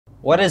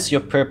What is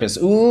your purpose?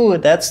 Ooh,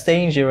 that's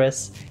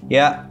dangerous.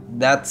 Yeah,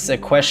 that's a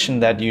question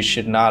that you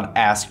should not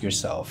ask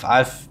yourself.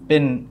 I've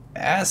been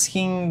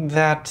asking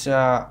that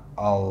a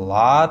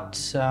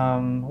lot.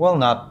 Well,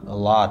 not a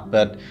lot,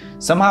 but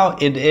somehow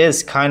it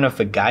is kind of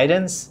a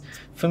guidance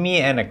for me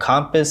and a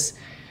compass,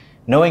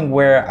 knowing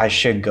where I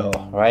should go,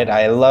 right?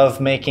 I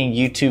love making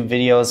YouTube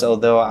videos,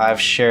 although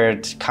I've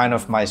shared kind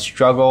of my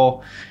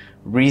struggle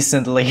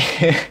recently,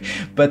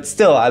 but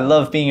still I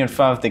love being in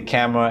front of the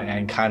camera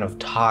and kind of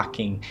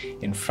talking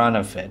in front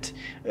of it.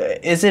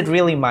 Is it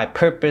really my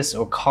purpose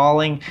or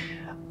calling?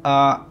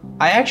 I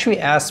actually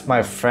asked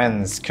my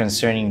friends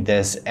concerning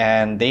this,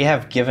 and they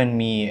have given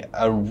me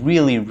a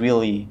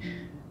really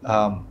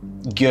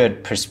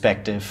good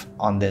perspective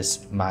on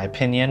this, my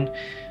opinion,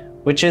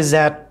 which is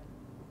that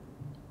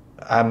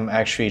I'm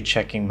actually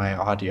checking my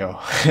audio.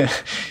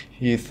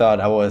 You thought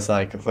I was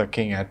like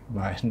looking at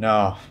my,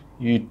 no.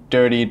 You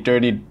dirty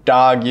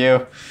dog,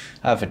 you.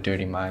 I have a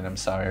dirty mind, I'm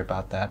sorry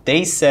about that.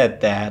 They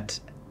said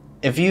that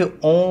if you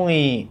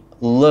only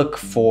look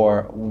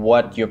for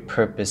what your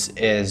purpose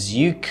is,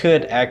 you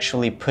could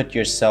actually put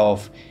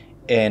yourself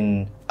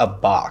in a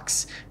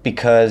box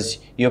because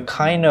you're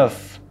kind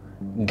of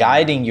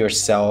guiding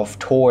yourself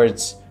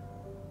towards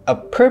a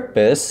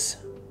purpose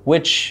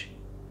which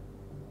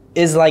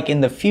is like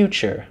in the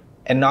future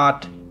and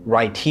not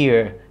right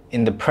here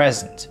in the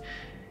present.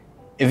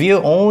 If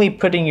you're only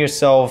putting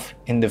yourself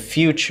in the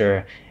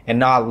future and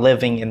not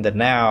living in the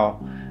now,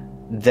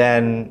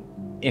 then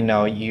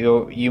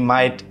you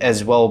might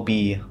as well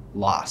be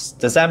lost.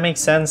 Does that make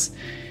sense?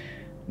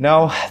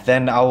 No?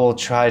 Then I will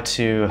try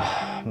to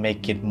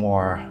make it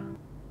more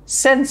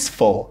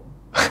senseful.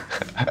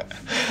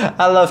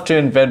 I love to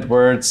invent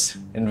words,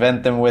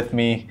 invent them with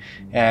me,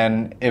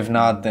 and if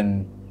not,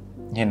 then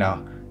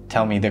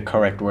tell me the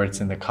correct words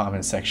in the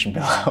comment section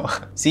below.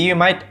 See, you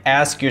might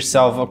ask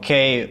yourself,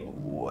 okay,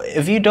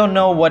 if you don't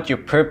know what your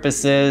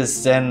purpose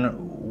is, then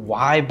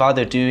why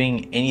bother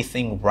doing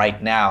anything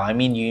right now? I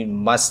mean, you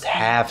must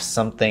have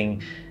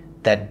something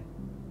that,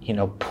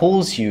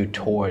 pulls you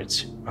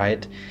towards,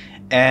 right?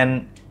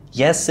 And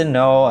yes and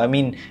no. I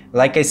mean,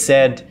 like I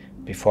said,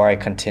 before I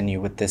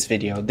continue with this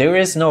video, there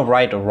is no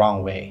right or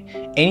wrong way.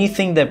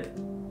 Anything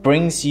that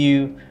brings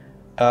you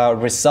a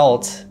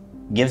result,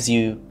 gives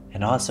you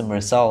an awesome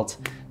result,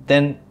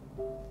 then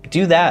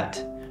do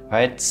that,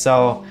 right?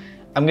 So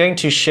I'm going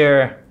to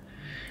share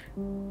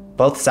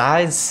both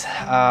sides.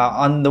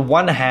 On the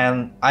one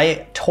hand,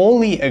 I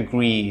totally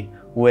agree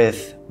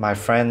with my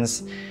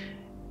friends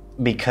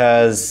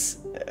because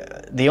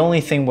the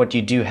only thing what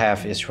you do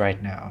have is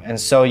right now. And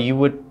so you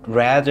would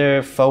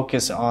rather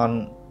focus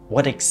on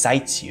what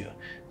excites you,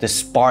 the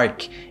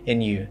spark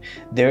in you.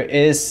 There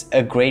is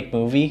a great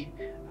movie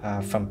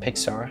from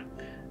Pixar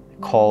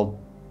called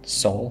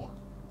Soul.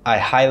 I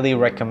highly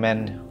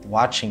recommend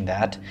watching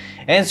that.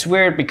 And it's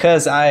weird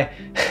because I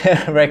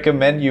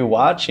recommend you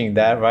watching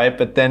that, right?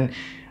 But then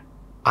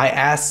I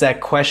ask that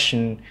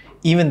question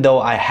even though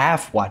I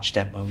have watched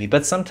that movie.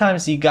 But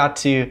sometimes you got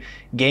to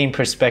gain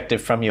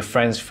perspective from your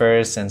friends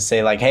first and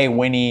say like, hey,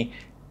 Winnie,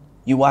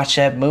 you watched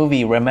that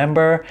movie,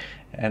 remember?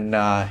 And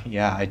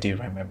yeah, I do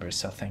remember,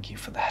 so thank you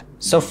for that.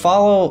 So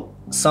follow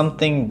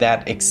something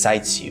that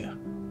excites you,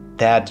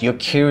 that you're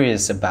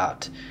curious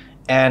about,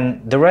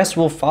 and the rest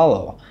will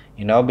follow.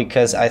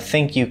 Because I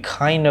think you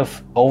kind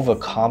of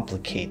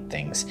overcomplicate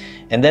things.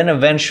 And then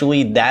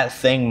eventually that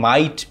thing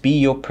might be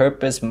your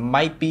purpose,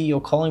 might be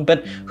your calling,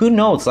 but who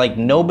knows? Like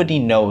nobody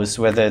knows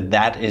whether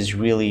that is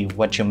really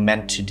what you're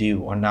meant to do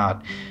or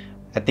not.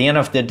 At the end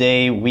of the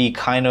day, we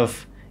kind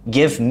of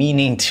give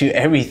meaning to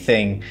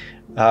everything.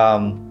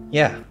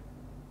 Yeah,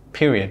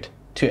 period.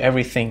 To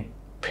everything,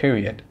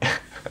 period.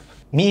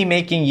 Me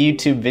making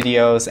YouTube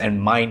videos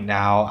and mine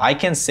now, I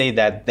can say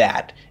that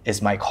that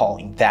is my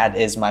calling, that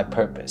is my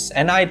purpose.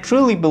 And I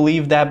truly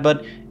believe that,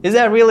 but is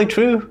that really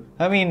true?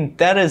 I mean,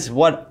 that is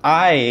what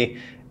I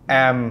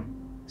am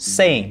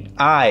saying.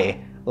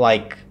 I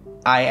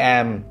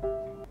am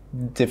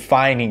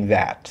defining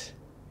that,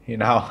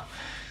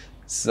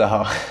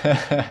 So,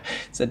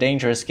 it's a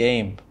dangerous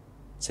game.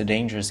 It's a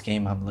dangerous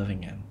game I'm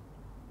living in.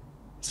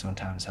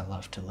 Sometimes I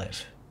love to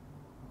live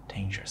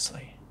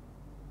dangerously.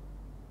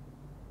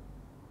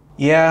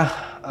 Yeah,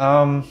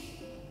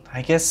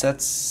 I guess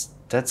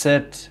that's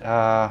it.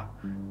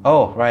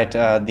 Oh, right,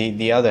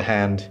 the other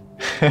hand.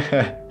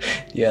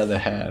 The other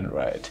hand,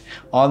 right.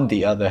 On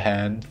the other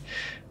hand,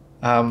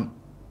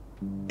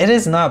 it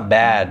is not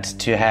bad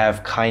to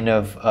have kind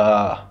of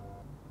a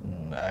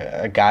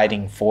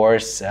guiding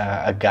force,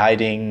 a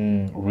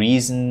guiding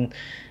reason,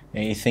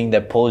 anything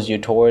that pulls you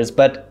towards.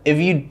 But if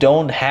you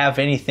don't have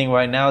anything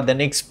right now, then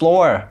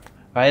explore,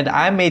 right?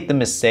 I made the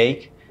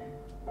mistake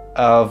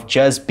of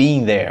just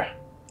being there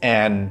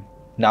and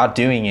not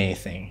doing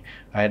anything,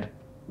 right?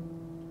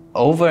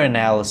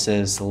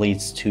 Overanalysis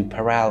leads to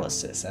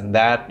paralysis, and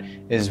that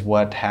is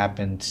what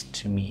happened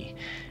to me.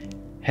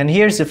 And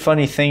here's the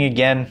funny thing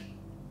again,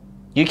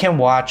 you can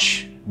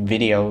watch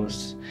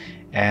videos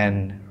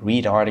and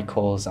read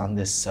articles on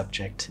this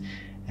subject,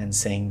 and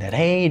saying that,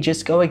 hey,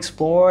 just go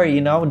explore, you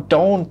know,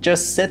 don't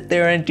just sit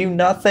there and do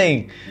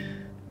nothing.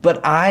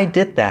 But I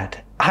did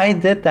that. I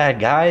did that,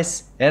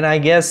 guys. And I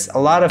guess a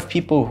lot of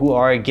people who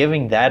are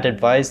giving that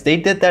advice, they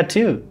did that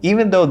too,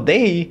 even though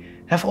they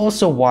have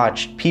also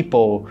watched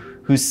people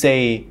who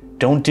say,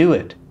 don't do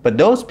it. But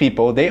those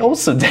people, they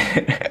also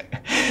did.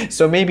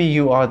 So maybe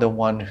you are the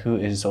one who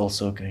is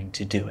also going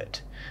to do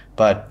it.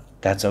 But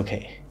that's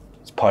okay.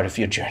 It's part of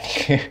your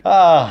journey.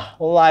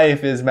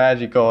 Life is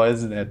magical,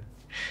 isn't it?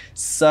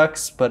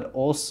 Sucks, but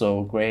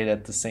also great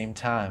at the same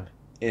time.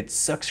 It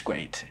sucks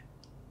great.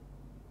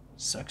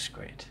 Sucks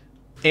great.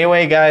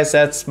 Anyway, guys,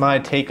 that's my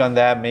take on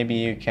that. Maybe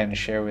you can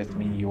share with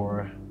me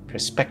your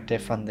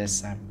perspective on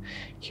this. I'm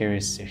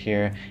curious to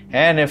hear.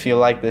 And if you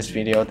like this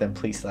video, then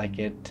please like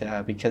it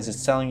because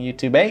it's telling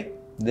YouTube, hey,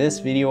 this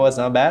video was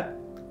not bad.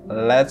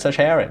 Let's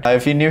share it.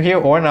 If you're new here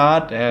or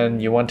not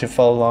and you want to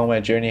follow along my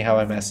journey, how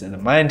I mastered the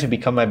mind to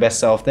become my best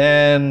self,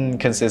 then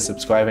consider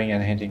subscribing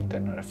and hitting the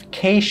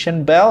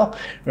notification bell.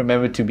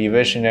 Remember to be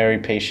visionary,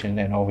 patient,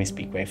 and always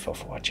be grateful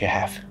for what you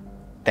have.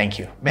 Thank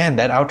you. Man,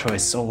 that outro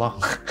is so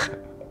long.